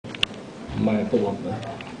Mời cô học nữa.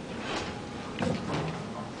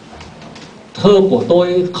 Thơ của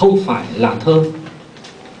tôi không phải là thơ,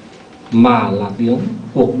 mà là tiếng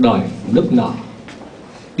cuộc đời nức nở.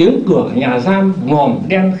 Tiếng cửa nhà giam ngòm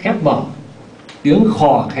đen khép mở, tiếng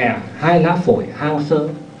khò khè hai lá phổi hang sơ,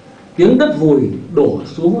 tiếng đất vùi đổ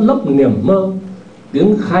xuống lốc niềm mơ,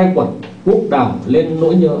 tiếng khai quật quốc đào lên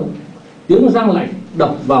nỗi nhớ, tiếng răng lạnh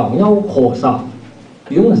đập vào nhau khổ sở,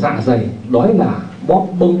 tiếng dạ dày đói là bóp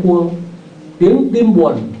bâng cua, tiếng tim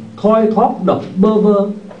buồn thoi thóp đập bơ vơ,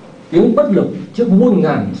 tiếng bất lực trước muôn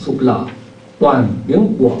ngàn sụp lở, toàn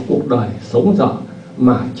tiếng của cuộc đời sống dở,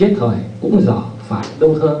 mà chết thời cũng dở phải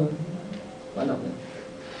đâu thơ.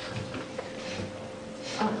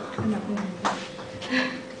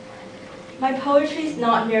 My poetry is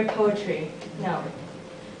not mere poetry, no,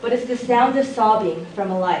 but it's the sound of sobbing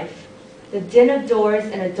from a life, the din of doors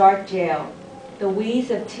in a dark jail, the wheeze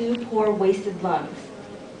of two poor wasted lungs,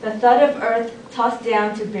 the thud of earth tossed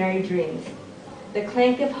down to bury dreams, the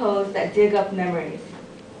clank of hoes that dig up memories,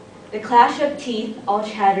 the clash of teeth all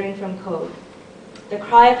chattering from code, the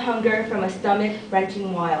cry of hunger from a stomach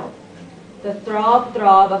wrenching wild, the throb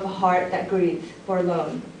of a heart that grieves,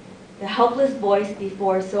 forlorn, the helpless voice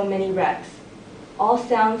before so many wrecks, all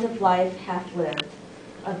sounds of life half lived,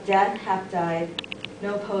 of death half died,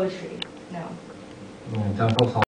 no poetry, no.